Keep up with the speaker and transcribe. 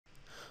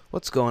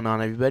What's going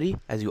on, everybody?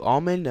 As you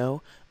all may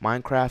know,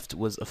 Minecraft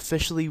was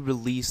officially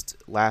released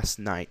last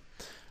night.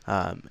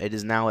 It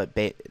is now at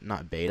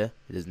not beta,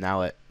 it is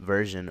now at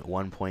version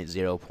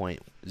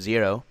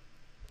 1.0.0.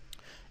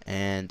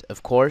 And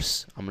of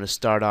course, I'm going to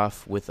start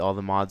off with all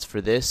the mods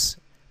for this.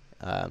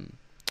 And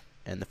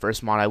the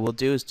first mod I will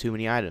do is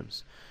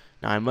TooManyItems.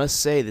 Now I must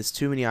say, this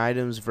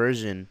TooManyItems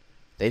version,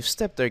 they've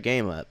stepped their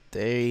game up.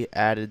 They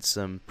added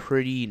some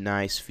pretty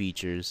nice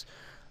features.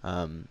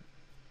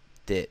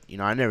 That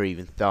I never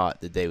even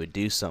thought that they would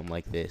do something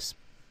like this,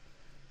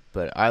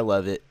 but I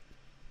love it.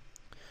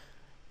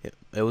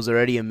 It was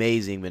already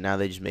amazing, but now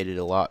they just made it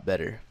a lot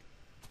better.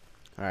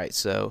 Alright,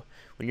 so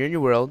when you're in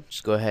your world,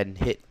 just go ahead and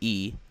hit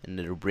E and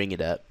it'll bring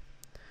it up,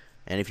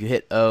 and if you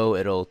hit O,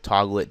 it'll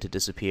toggle it to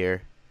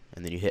disappear,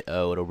 and then you hit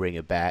O, it'll bring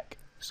it back.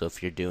 So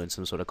if you're doing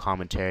some sort of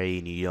commentary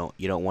and you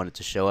don't want it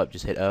to show up,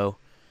 just hit O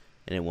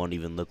and it won't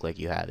even look like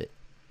you have it.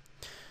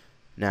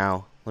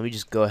 Now let me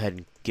just go ahead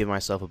and give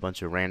myself a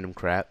bunch of random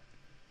crap,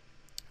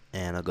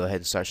 and I'll go ahead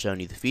and start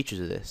showing you the features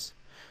of this.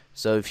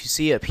 So if you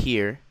see up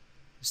here,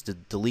 it's the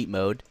delete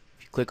mode.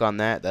 If you click on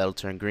that, that'll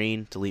turn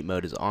green. Delete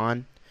mode is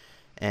on,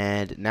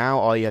 and now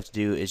all you have to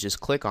do is just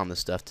click on the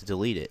stuff to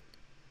delete it.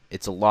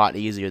 It's a lot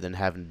easier than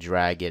having to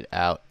drag it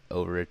out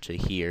over to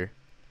here.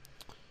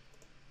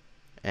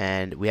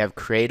 And we have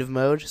creative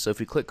mode, so if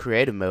you click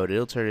creative mode,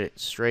 it'll turn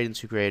it straight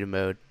into creative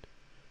mode,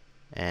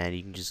 and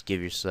you can just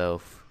give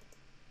yourself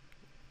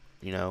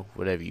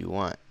whatever you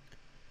want.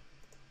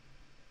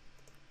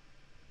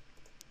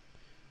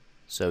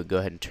 So go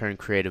ahead and turn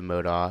creative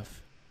mode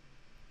off.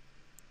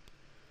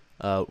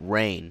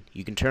 Rain.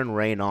 You can turn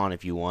rain on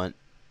if you want.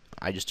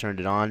 I just turned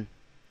it on.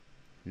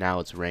 Now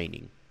it's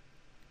raining.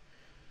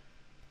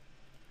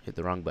 Hit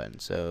the wrong button.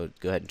 So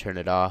go ahead and turn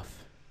it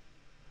off.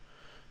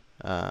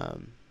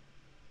 And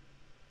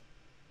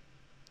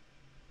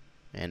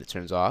it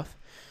turns off.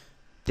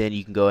 Then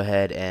you can go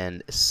ahead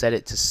and set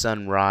it to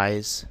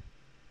sunrise.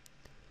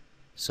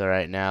 So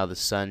right now the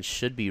sun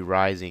should be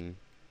rising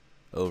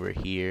over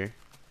here.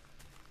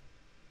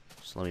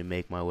 So let me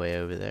make my way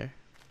over there.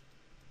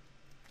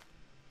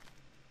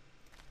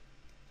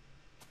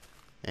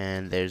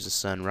 And there's the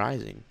sun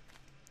rising.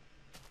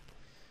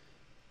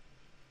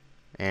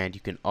 And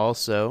you can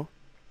also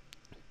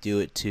do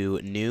it to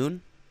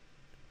noon,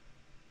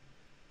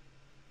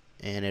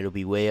 and it'll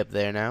be way up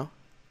there now.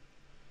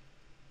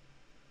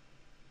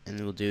 And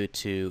then we'll do it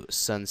to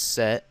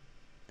sunset,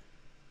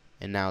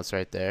 and now it's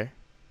right there.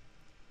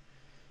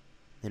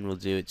 Then we'll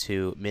do it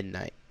to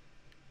midnight,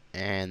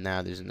 and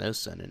now there's no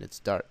sun and it's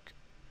dark.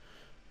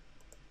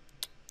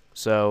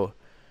 So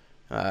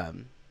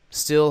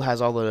still has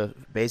all the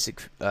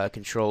basic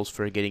controls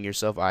for getting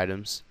yourself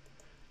items.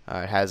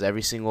 It has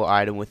every single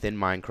item within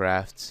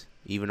Minecraft,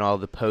 even all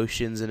the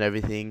potions and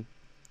everything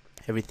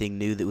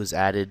new that was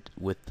added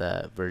with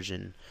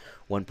version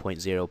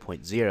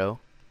 1.0.0.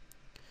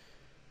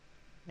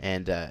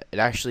 And it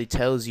actually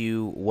tells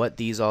you what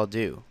these all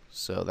do,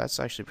 so that's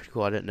actually pretty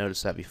cool. I didn't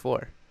notice that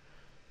before.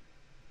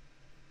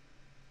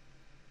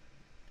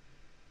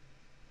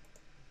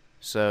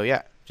 So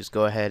yeah, just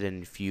go ahead,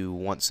 and if you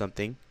want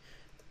something,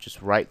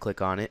 just right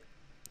click on it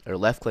or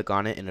left click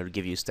on it, and it'll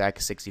give you a stack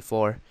of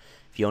 64.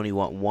 If you only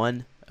want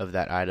one of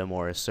that item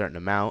or a certain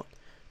amount,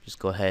 just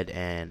go ahead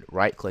and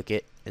right click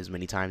it as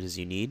many times as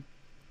you need,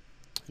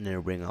 and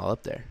it'll bring it all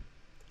up there.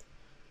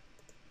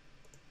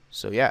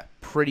 So yeah,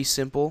 pretty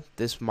simple.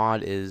 This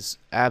mod is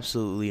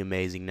absolutely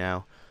amazing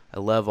now. I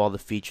love all the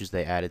features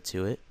they added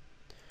to it.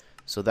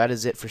 So that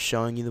is it for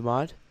showing you the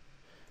mod.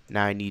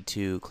 Now I need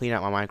to clean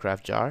out my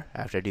Minecraft jar.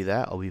 After I do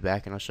that, I'll be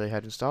back and I'll show you how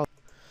to install it.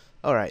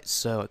 Alright,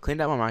 so I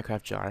cleaned out my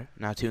Minecraft jar.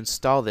 Now to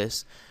install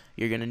this,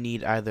 you're going to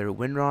need either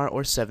WinRAR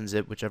or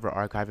 7-zip, whichever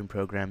archiving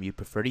program you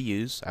prefer to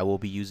use. I will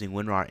be using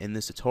WinRAR in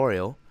this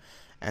tutorial.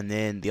 And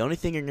then the only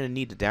thing you're going to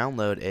need to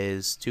download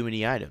is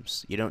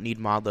TooManyItems. You don't need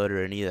ModLoader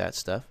or any of that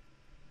stuff.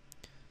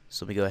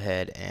 So let me go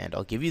ahead, and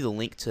I'll give you the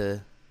link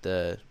to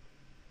the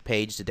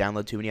page to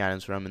download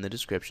TooManyItems from in the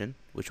description,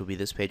 which will be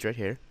this page right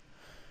here.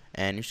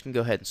 And you're just going to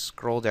go ahead and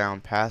scroll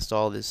down past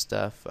all this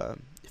stuff.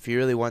 If you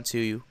really want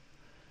to,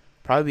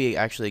 probably be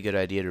actually a good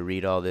idea to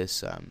read all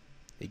this.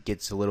 It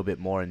gets a little bit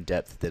more in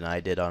depth than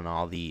I did on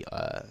all the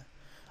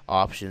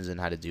options and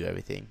how to do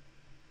everything.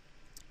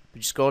 But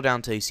just scroll down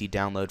until you see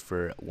download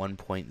for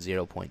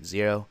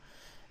 1.0.0,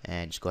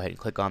 and just go ahead and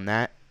click on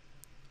that,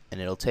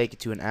 and it'll take you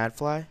to an ad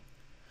fly.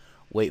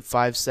 Wait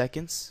 5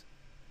 seconds.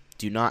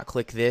 Do not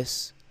click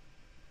this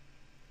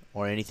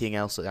or anything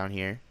else down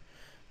here.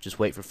 Just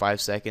wait for 5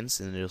 seconds,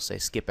 and it'll say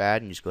skip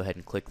ad, and just go ahead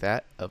and click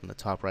that up in the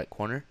top right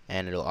corner,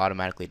 and it'll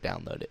automatically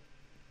download it.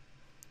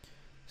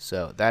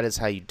 So that is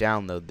how you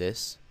download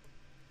this.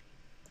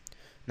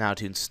 Now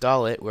to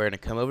install it, we're going to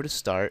come over to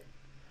start,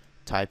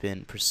 type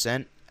in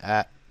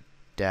 %@data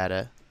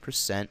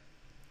 %,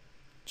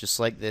 just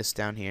like this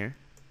down here,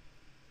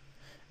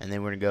 and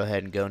then we're going to go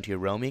ahead and go into your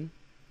roaming,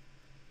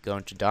 go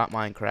into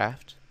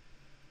 .minecraft,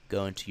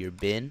 go into your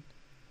bin,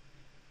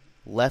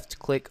 left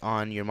click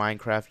on your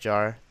Minecraft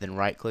jar, then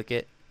right click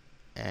it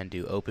and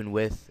do open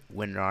with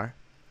WinRAR,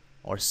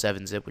 or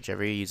 7-zip,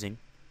 whichever you're using.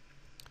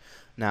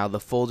 Now the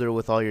folder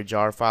with all your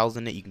jar files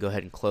in it, you can go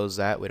ahead and close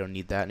that. We don't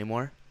need that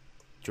anymore.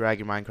 Drag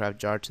your Minecraft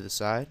jar to the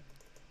side.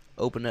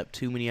 Open up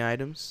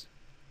TooManyItems.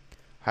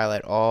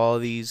 Highlight all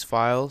these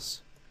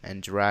files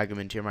and drag them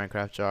into your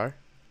Minecraft jar.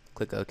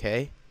 Click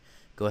OK.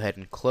 Go ahead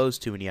and close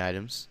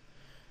TooManyItems.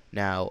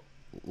 Now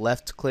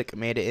left click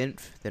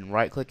meta-inf, then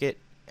right click it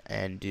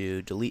and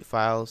do delete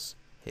files.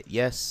 Hit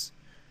yes.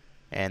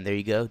 And there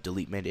you go,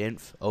 delete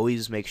meta-inf.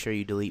 Always make sure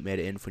you delete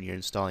meta-inf when you're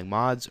installing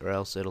mods, or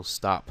else it'll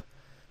stop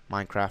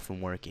Minecraft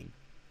from working.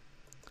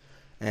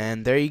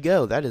 And there you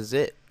go, that is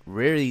it.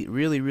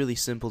 Really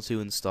simple to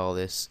install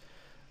this.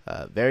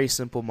 Very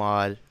simple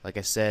mod. Like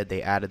I said,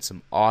 they added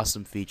some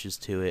awesome features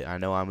to it. I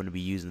know I'm going to be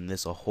using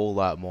this a whole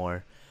lot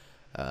more.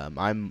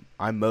 I'm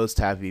most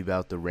happy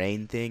about the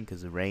rain thing,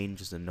 because the rain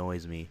just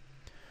annoys me.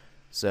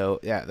 So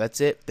yeah, that's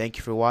it. Thank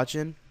you for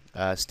watching.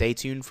 Stay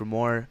tuned for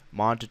more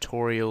mod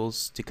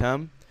tutorials to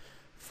come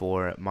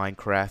for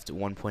Minecraft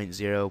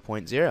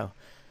 1.0.0.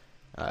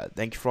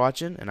 Thank you for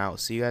watching, and I will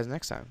see you guys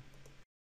next time.